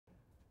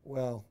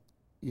Well,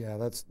 yeah,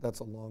 that's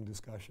a long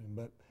discussion,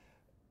 but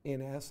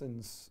in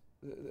essence,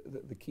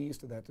 the keys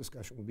to that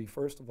discussion would be,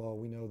 first of all,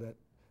 we know that,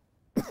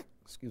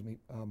 excuse me,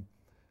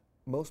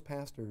 most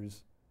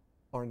pastors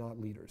are not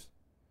leaders.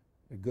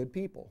 They're good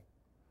people,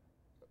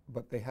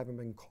 but they haven't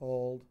been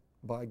called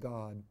by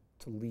God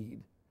to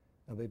lead.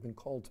 Now, they've been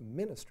called to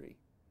ministry,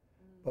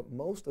 but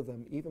most of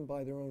them, even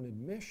by their own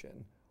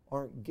admission,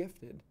 aren't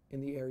gifted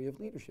in the area of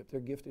leadership. They're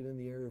gifted in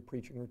the area of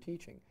preaching or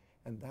teaching.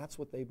 And that's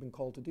what they've been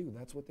called to do.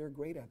 That's what they're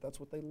great at. That's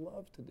what they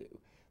love to do.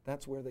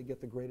 That's where they get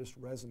the greatest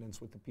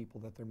resonance with the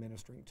people that they're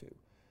ministering to.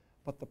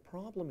 But the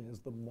problem is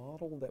the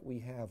model that we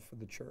have for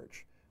the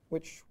church,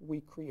 which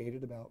we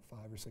created about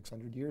 500 or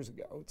 600 years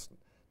ago. It's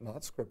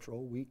not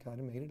scriptural. We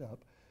kind of made it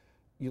up.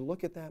 You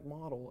look at that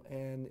model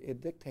and it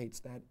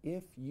dictates that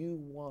if you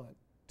want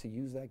to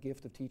use that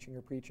gift of teaching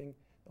or preaching,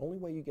 the only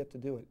way you get to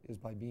do it is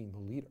by being the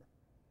leader.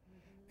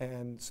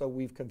 And so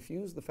we've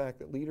confused the fact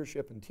that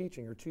leadership and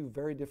teaching are two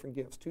very different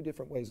gifts, two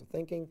different ways of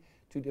thinking,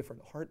 two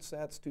different heart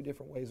sets, two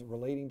different ways of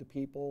relating to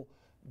people,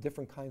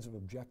 different kinds of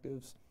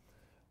objectives.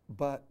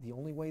 But the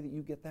only way that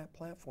you get that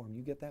platform,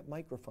 you get that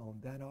microphone,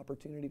 that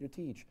opportunity to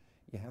teach,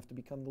 you have to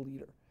become the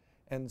leader.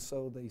 And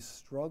so they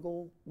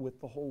struggle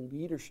with the whole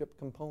leadership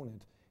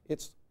component.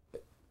 It's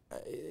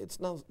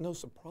no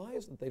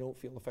surprise that they don't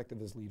feel effective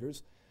as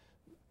leaders.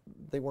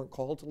 They weren't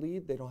called to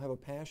lead. They don't have a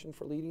passion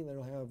for leading. They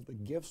don't have the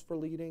gifts for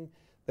leading.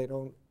 They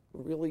don't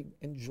really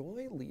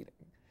enjoy leading,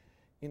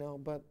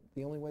 but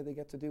the only way they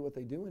get to do what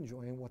they do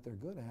enjoy and what they're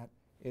good at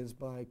is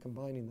by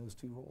combining those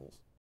two roles.